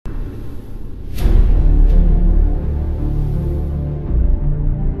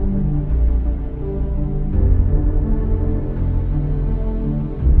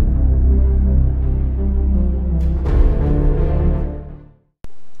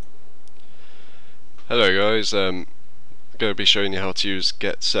Hello guys, I'm going to be showing you how to use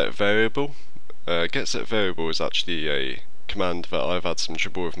getSetVariable. GetSetVariable is actually a command that I've had some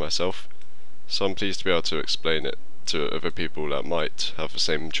trouble with myself, so I'm pleased to be able to explain it to other people that might have the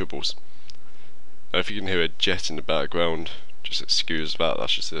same troubles. Now if you can hear a jet in the background, just excuse that,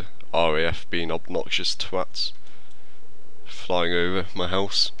 that's just the RAF being obnoxious twats flying over my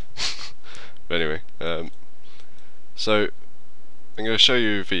house. But anyway, so I'm going to show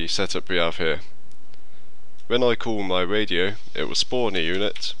you the setup we have here. When I call my radio, it will spawn a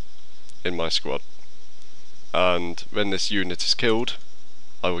unit in my squad, and when this unit is killed,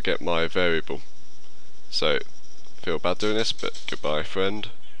 I will get my variable. So, feel bad doing this, but goodbye friend.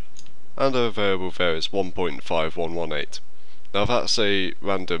 And our variable there is 1.5118. Now that's a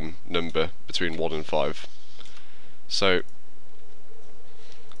random number between 1 and 5. So,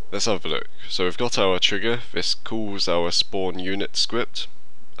 let's have a look. So we've got our trigger, this calls our spawn unit script,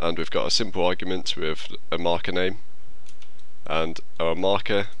 and we've got a simple argument with a marker name, and our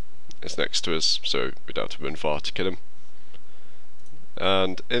marker is next to us, so we don't have to run far to kill him.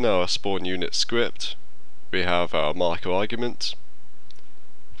 And in our spawn unit script we have our marker argument.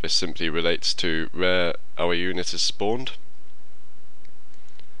 This simply relates to where our unit is spawned,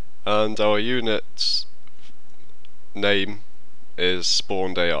 and our unit's name is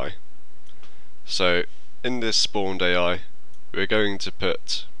spawned AI. So in this spawned AI we're going to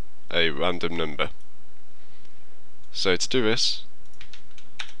put a random number. So to do this,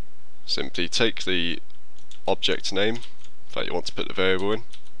 simply take the object name that you want to put the variable in,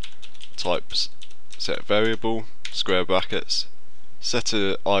 type set variable, square brackets, set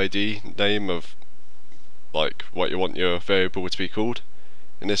a ID name of like what you want your variable to be called.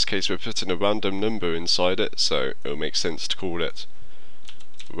 In this case we're putting a random number inside it, so it'll make sense to call it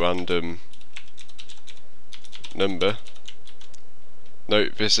random number.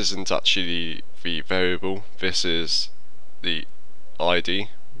 Note, this isn't actually the variable, this is the ID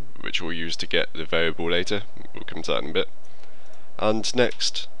which we'll use to get the variable later. We'll come to that in a bit. And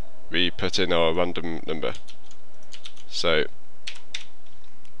next we put in our random number. So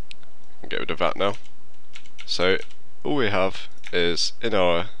get rid of that now. So all we have is in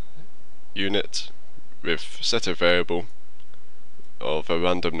our unit we've set a variable of a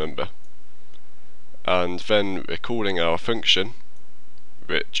random number, and then we're calling our function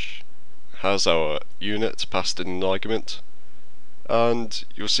which has our unit passed in an argument, and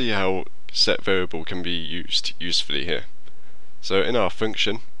you'll see how set variable can be used usefully here. So in our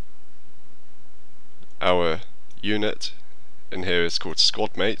function, our unit in here is called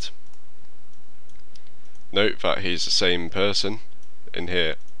squadmate. Note that he's the same person in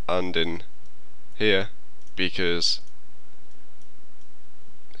here and in here because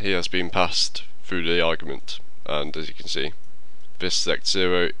he has been passed through the argument, and as you can see, this select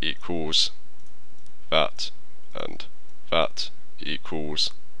 0 equals that, and that equals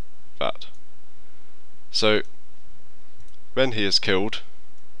that. So when he is killed,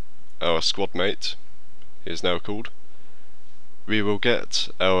 our squadmate is now called, we will get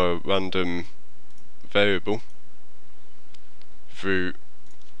our random variable through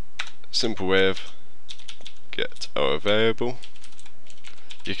simple way of get our variable.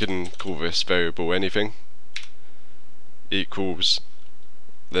 You can call this variable anything, equals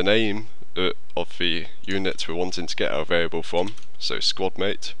the name of the unit we're wanting to get our variable from, so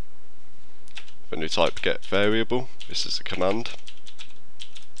squadmate. Then we type get variable, this is a command,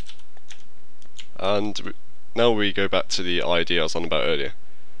 and now we go back to the ID I was on about earlier.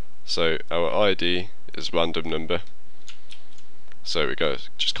 So our ID is random number, so we go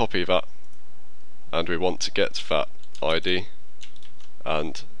just copy that, and we want to get that ID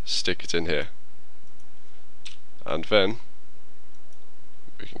and stick it in here, and then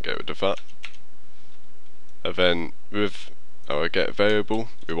we can get rid of that. And then with our get variable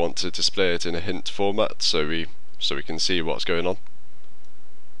we want to display it in a hint format so we can see what's going on,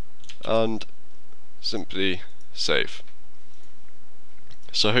 and simply save.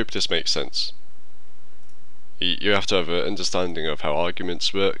 So I hope this makes sense. You have to have an understanding of how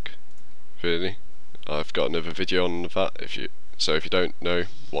arguments work, really. I've got another video on that if you don't know,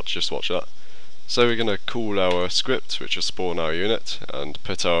 just watch that. So we're going to call our script which will spawn our unit and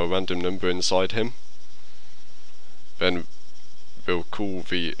put our random number inside him. Then we'll call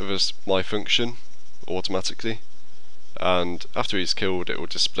the my function automatically, and after he's killed it will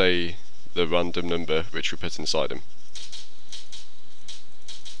display the random number which we put inside him.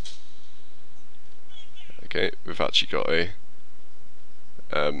 Okay, we've actually got a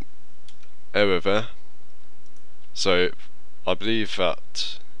error there, so I believe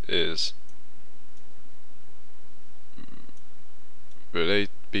that is related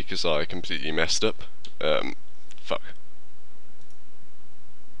because I completely messed up Fuck.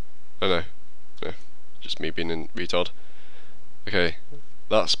 Oh no. No. Just me being a retard. Okay.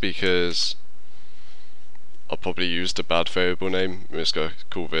 That's because I probably used a bad variable name. I'm just gonna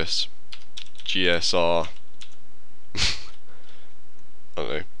call this GSR.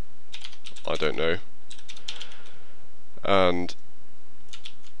 I don't know. And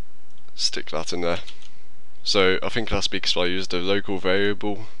stick that in there. So I think that's because I used a local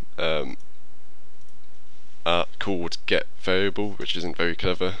variable called getVariable, which isn't very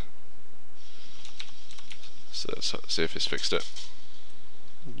clever. So let's see if it's fixed it.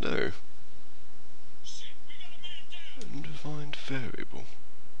 No. Undefined variable.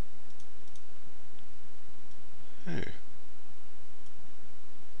 Oh.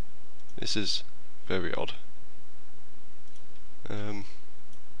 This is very odd.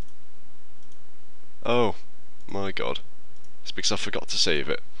 Oh my god. It's because I forgot to save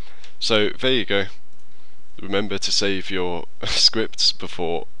it. So there you go. Remember to save your scripts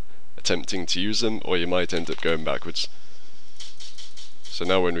before attempting to use them, or you might end up going backwards. So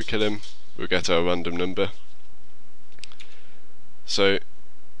now when we kill him, we'll get our random number. So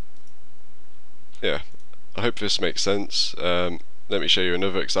yeah, I hope this makes sense. Let me show you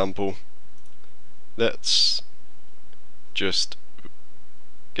another example. Let's just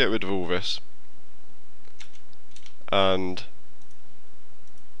get rid of all this and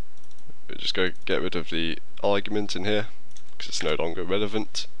just go get rid of the argument in here because it's no longer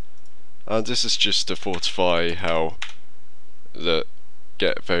relevant, and this is just to fortify how the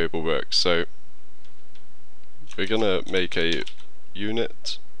get variable works. So we're gonna make a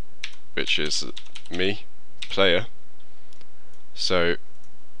unit which is me, player. So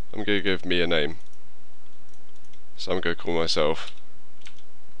I'm gonna give me a name. So I'm going to call myself,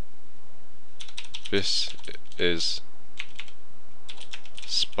 this is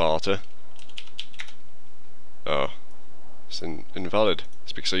Sparta. Oh, it's invalid.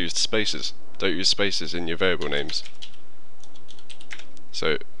 It's because I used spaces. Don't use spaces in your variable names.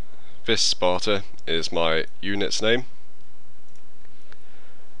 So this Sparta is my unit's name,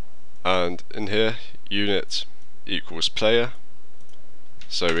 and in here unit equals player.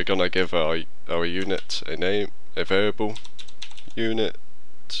 So we're gonna give our unit a name, a variable, unit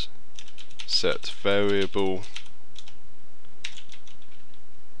set variable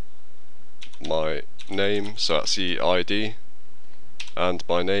my name, so that's the ID, and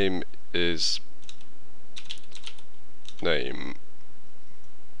my name is name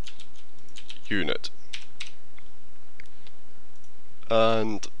unit,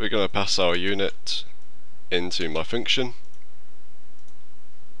 and we're going to pass our unit into my function,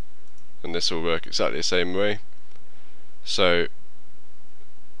 and this will work exactly the same way. So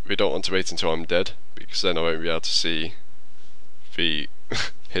we don't want to wait until I'm dead, because then I won't be able to see the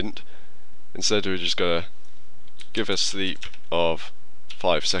hint. Instead we're just going to give a sleep of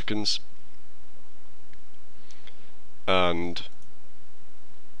 5 seconds, and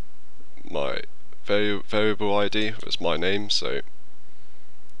my variable ID was my name, so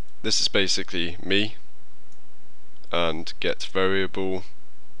this is basically me, and get variable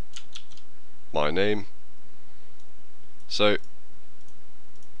my name. So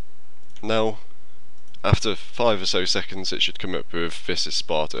now after 5 or so seconds it should come up with this is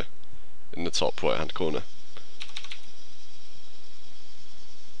Sparta in the top right hand corner.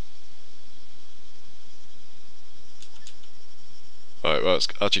 Alright, well it's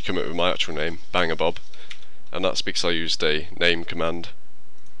actually come up with my actual name, Bangabob, and that's because I used a name command.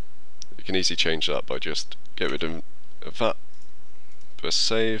 You can easily change that by just get rid of that, press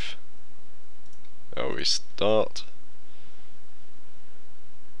save, now restart.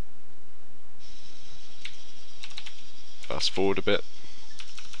 Fast forward a bit.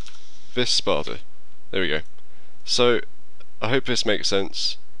 This Sparta. There we go. So I hope this makes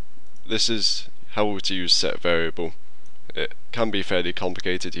sense. This is how to use set variable. It can be fairly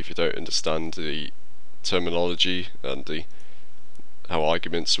complicated if you don't understand the terminology and how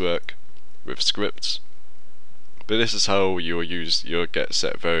arguments work with scripts. But this is how you'll use your get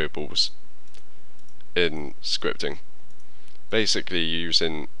set variables in scripting. Basically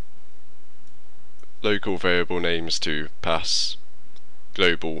using local variable names to pass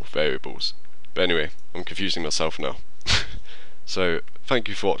global variables. But anyway, I'm confusing myself now. So thank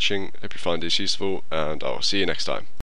you for watching, hope you find this useful, and I'll see you next time.